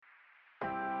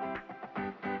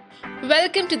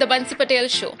Welcome to the Bansi Patel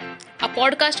Show, a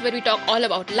podcast where we talk all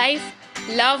about life,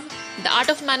 love, the art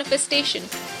of manifestation,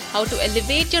 how to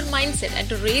elevate your mindset and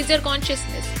to raise your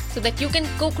consciousness so that you can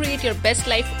co-create your best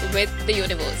life with the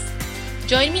universe.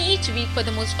 Join me each week for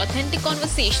the most authentic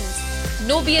conversations,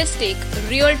 no BS take,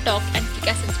 real talk and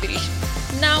kick-ass inspiration.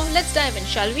 Now let's dive in,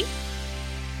 shall we?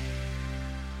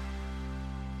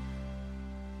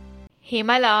 Hey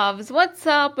my loves, what's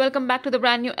up? Welcome back to the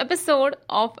brand new episode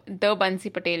of the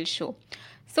Bansi Patel Show.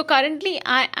 So currently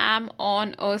I am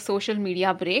on a social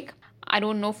media break. I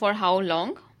don't know for how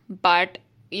long, but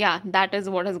yeah, that is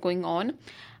what is going on.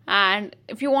 And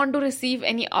if you want to receive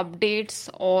any updates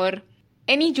or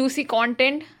any juicy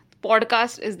content,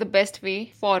 podcast is the best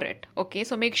way for it. Okay,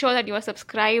 so make sure that you are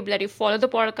subscribed, that you follow the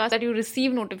podcast, that you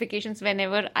receive notifications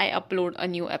whenever I upload a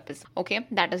new episode. Okay,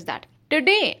 that is that.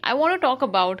 Today, I want to talk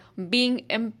about being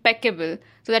impeccable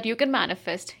so that you can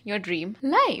manifest your dream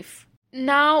life.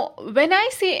 Now, when I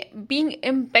say being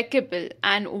impeccable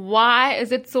and why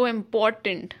is it so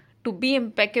important to be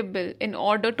impeccable in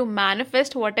order to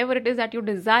manifest whatever it is that you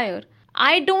desire,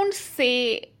 I don't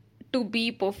say to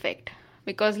be perfect.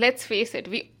 Because let's face it,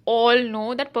 we all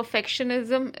know that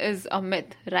perfectionism is a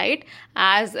myth, right?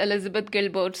 As Elizabeth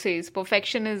Gilbert says,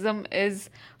 perfectionism is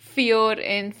fear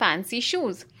in fancy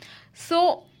shoes.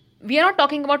 So, we are not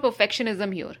talking about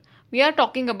perfectionism here. We are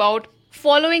talking about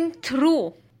following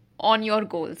through on your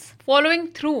goals, following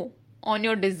through on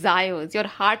your desires, your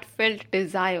heartfelt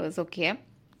desires, okay?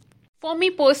 For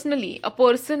me personally, a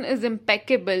person is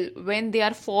impeccable when they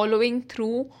are following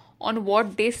through on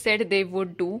what they said they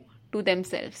would do to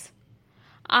themselves.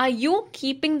 Are you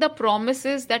keeping the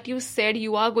promises that you said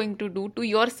you are going to do to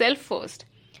yourself first?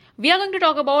 We are going to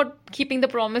talk about keeping the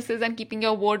promises and keeping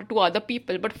your word to other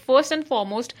people. But first and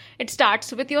foremost, it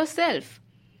starts with yourself.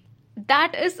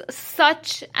 That is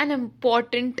such an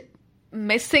important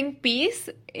missing piece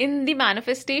in the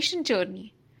manifestation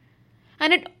journey.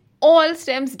 And it all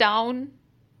stems down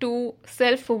to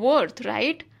self-worth,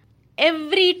 right?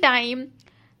 Every time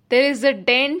there is a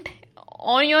dent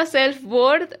on your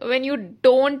self-worth when you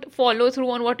don't follow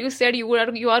through on what you said you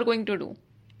are going to do.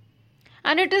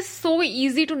 And it is so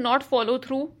easy to not follow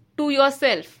through to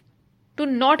yourself, to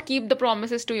not keep the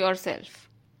promises to yourself.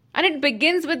 And it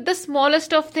begins with the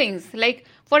smallest of things. Like,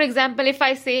 for example, if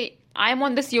I say, I'm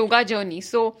on this yoga journey,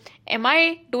 so am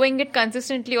I doing it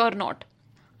consistently or not?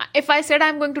 If I said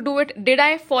I'm going to do it, did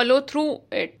I follow through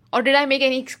it? Or did I make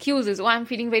any excuses? Oh, I'm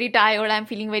feeling very tired, I'm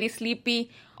feeling very sleepy.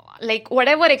 Like,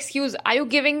 whatever excuse, are you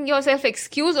giving yourself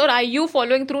excuse or are you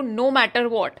following through no matter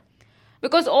what?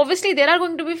 Because obviously there are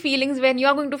going to be feelings when you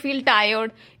are going to feel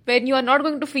tired, when you are not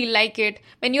going to feel like it,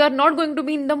 when you are not going to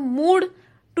be in the mood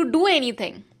to do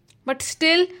anything. But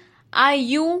still, are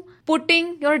you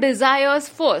putting your desires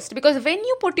first? Because when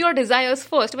you put your desires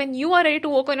first, when you are ready to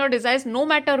work on your desires no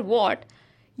matter what,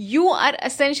 you are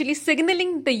essentially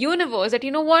signaling the universe that, you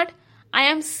know what, I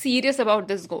am serious about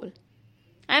this goal.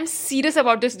 I am serious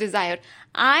about this desire.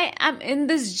 I am in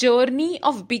this journey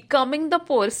of becoming the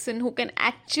person who can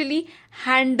actually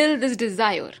handle this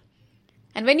desire.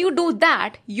 And when you do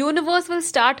that, universe will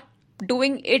start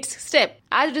doing its step.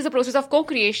 As it is a process of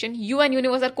co-creation, you and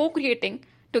universe are co-creating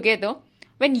together.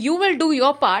 When you will do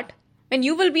your part, when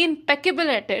you will be impeccable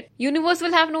at it, universe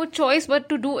will have no choice but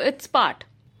to do its part.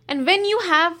 And when you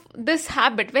have this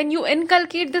habit, when you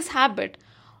inculcate this habit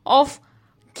of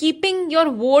keeping your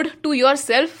word to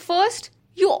yourself first,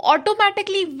 you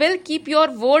automatically will keep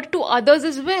your word to others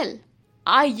as well.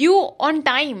 Are you on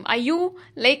time? Are you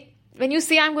like, when you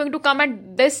say I'm going to come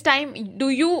at this time, do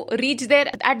you reach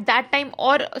there at that time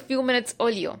or a few minutes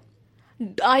earlier?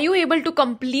 Are you able to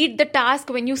complete the task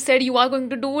when you said you are going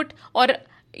to do it, or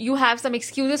you have some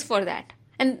excuses for that?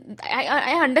 And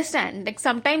I understand, like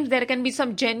sometimes there can be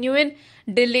some genuine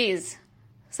delays.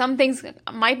 Some things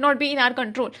might not be in our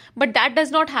control, but that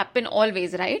does not happen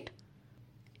always, right?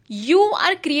 You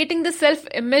are creating the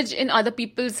self-image in other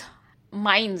people's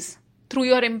minds through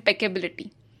your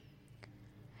impeccability.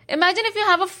 Imagine if you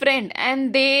have a friend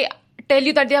and they tell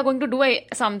you that they are going to do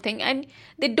something and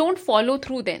they don't follow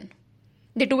through then.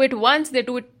 They do it once, they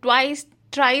do it twice,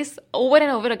 thrice, over and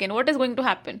over again. What is going to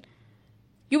happen?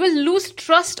 You will lose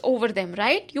trust over them,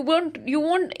 right? You won't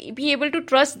be able to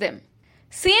trust them.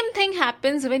 Same thing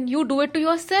happens when you do it to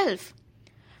yourself.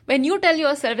 When you tell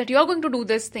yourself that you are going to do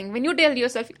this thing, when you tell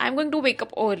yourself, I'm going to wake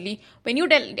up early, when you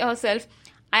tell yourself,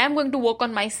 I am going to work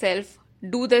on myself,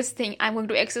 do this thing, I'm going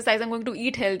to exercise, I'm going to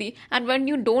eat healthy, and when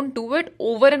you don't do it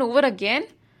over and over again,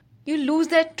 you lose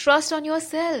that trust on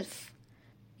yourself.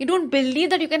 You don't believe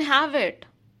that you can have it,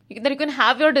 that you can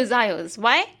have your desires.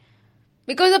 Why?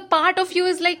 Because a part of you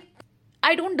is like,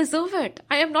 I don't deserve it.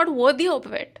 I am not worthy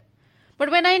of it. But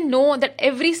when I know that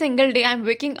every single day I'm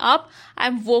waking up,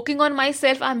 I'm working on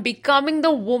myself, I'm becoming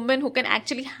the woman who can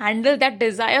actually handle that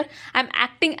desire, I'm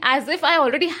acting as if I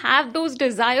already have those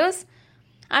desires,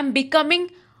 I'm becoming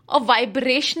a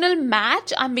vibrational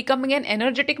match, I'm becoming an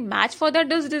energetic match for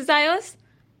those desires.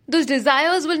 Those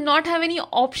desires will not have any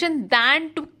option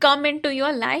than to come into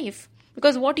your life.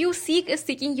 Because what you seek is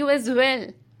seeking you as well.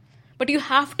 But you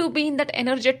have to be in that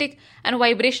energetic and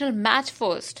vibrational match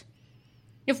first.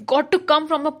 You've got to come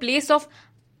from a place of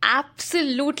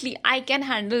absolutely, I can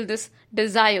handle this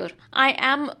desire. I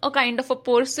am a kind of a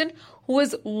person who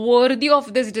is worthy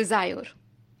of this desire.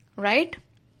 Right?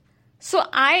 So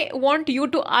I want you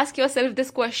to ask yourself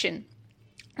this question.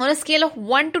 On a scale of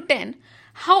 1 to 10,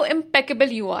 how impeccable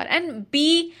you are, and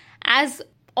be as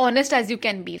honest as you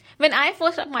can be. When I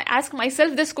first asked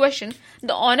myself this question,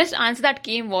 the honest answer that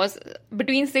came was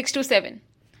between 6 to 7.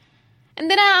 And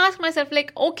then I asked myself,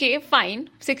 like, okay, fine,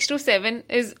 6 to 7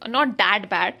 is not that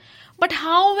bad. But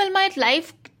how will my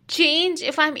life change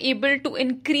if I'm able to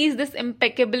increase this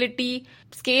impeccability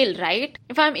scale, right?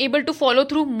 If I'm able to follow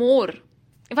through more,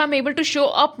 if I'm able to show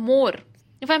up more,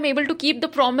 if I'm able to keep the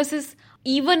promises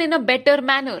even in a better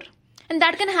manner. And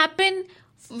that can happen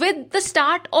with the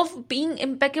start of being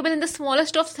impeccable in the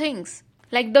smallest of things.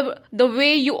 Like the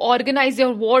way you organize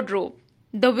your wardrobe,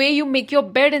 the way you make your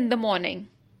bed in the morning,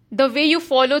 the way you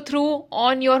follow through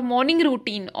on your morning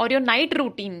routine or your night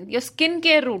routine, your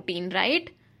skincare routine, right?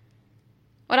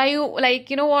 Or are you like,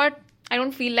 you know what? I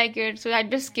don't feel like it, so I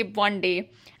just skip one day.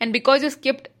 And because you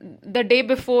skipped the day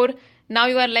before, now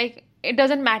you are like, it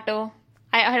doesn't matter.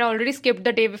 I had already skipped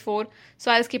the day before,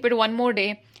 so I'll skip it one more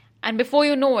day. And before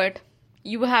you know it,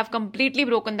 you have completely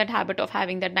broken that habit of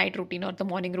having that night routine or the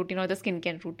morning routine or the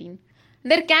skincare routine.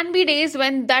 There can be days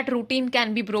when that routine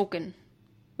can be broken.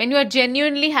 When you are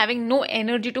genuinely having no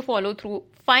energy to follow through,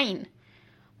 fine.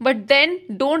 But then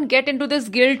don't get into this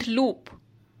guilt loop.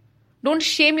 Don't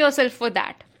shame yourself for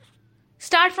that.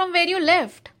 Start from where you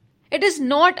left. It is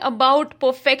not about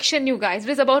perfection, you guys.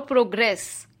 It is about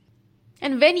progress.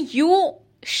 And when you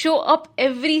show up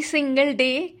every single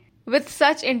day with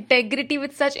such integrity,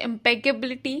 with such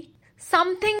impeccability,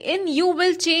 something in you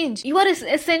will change. You are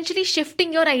essentially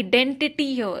shifting your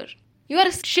identity here. You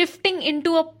are shifting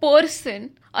into a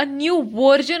person, a new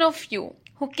version of you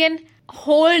who can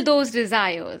hold those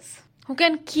desires, who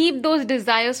can keep those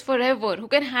desires forever, who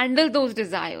can handle those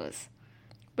desires.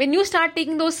 When you start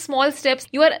taking those small steps,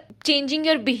 you are changing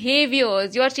your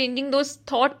behaviors, you are changing those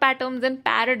thought patterns and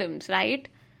paradigms, right?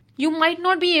 You might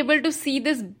not be able to see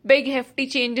these big hefty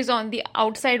changes on the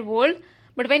outside world,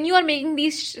 but when you are making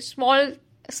these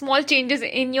small changes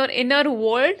in your inner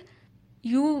world,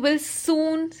 you will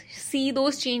soon see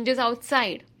those changes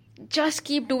outside. Just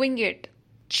keep doing it.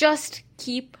 Just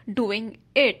keep doing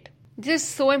it. This is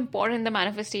so important in the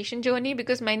manifestation journey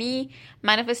because many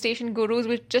manifestation gurus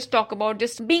will just talk about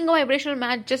just being a vibrational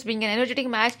match, just being an energetic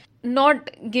match, not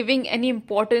giving any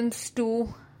importance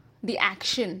to the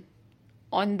action,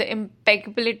 on the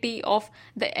impeccability of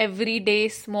the everyday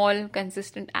small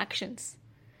consistent actions.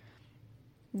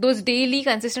 Those daily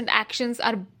consistent actions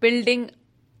are building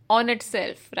on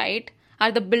itself, right?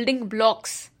 Are the building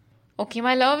blocks. Okay,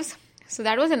 my loves. So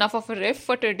that was enough of a riff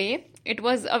for today. It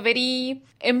was a very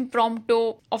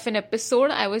impromptu of an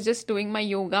episode. I was just doing my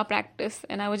yoga practice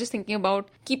and I was just thinking about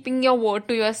keeping your word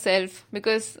to yourself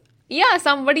because, yeah,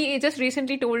 somebody just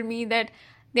recently told me that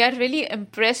they are really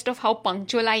impressed of how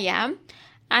punctual I am.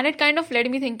 And it kind of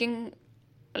led me thinking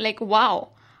like, wow,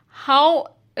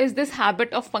 how is this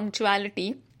habit of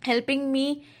punctuality helping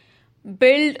me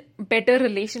build better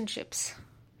relationships,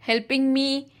 helping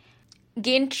me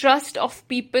gain trust of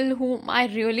people whom I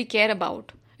really care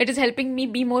about. It is helping me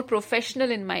be more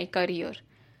professional in my career.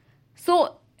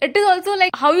 So it is also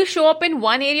like how you show up in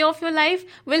one area of your life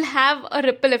will have a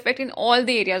ripple effect in all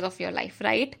the areas of your life,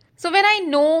 right? So when I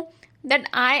know that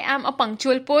I am a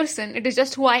punctual person, it is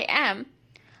just who I am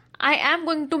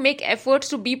going to make efforts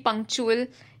to be punctual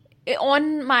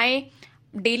on my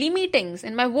daily meetings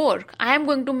in my work. I am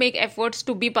going to make efforts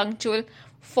to be punctual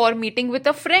for meeting with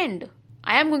a friend.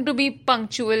 I am going to be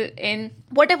punctual in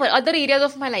whatever other areas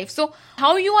of my life. So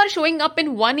how you are showing up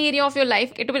in one area of your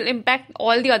life, it will impact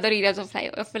all the other areas of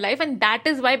your life. And that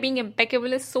is why being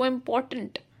impeccable is so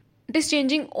important. It is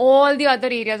changing all the other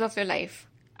areas of your life.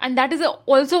 And that is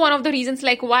also one of the reasons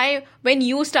like why when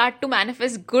you start to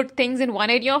manifest good things in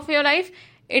one area of your life,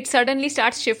 it suddenly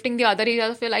starts shifting the other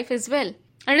areas of your life as well.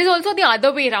 And it is also the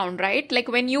other way around, right? Like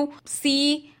when you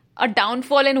see a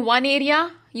downfall in one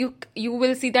area, you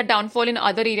will see that downfall in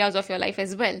other areas of your life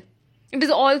as well. It is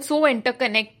all so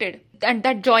interconnected. And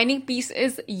that joining piece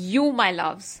is you, my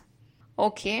loves.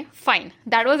 Okay, fine.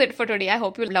 That was it for today. I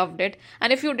hope you loved it.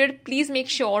 And if you did, please make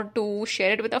sure to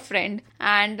share it with a friend.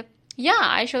 And yeah,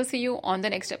 I shall see you on the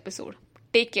next episode.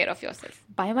 Take care of yourself.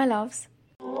 Bye, my loves.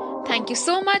 Thank you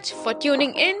so much for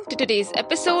tuning in to today's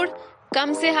episode.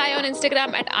 Come say hi on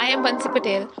Instagram at I am Bansi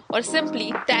Patel or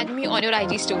simply tag me on your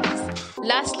IG stories.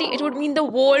 Lastly, it would mean the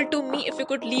world to me if you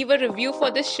could leave a review for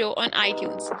this show on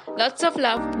iTunes. Lots of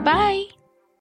love. Bye.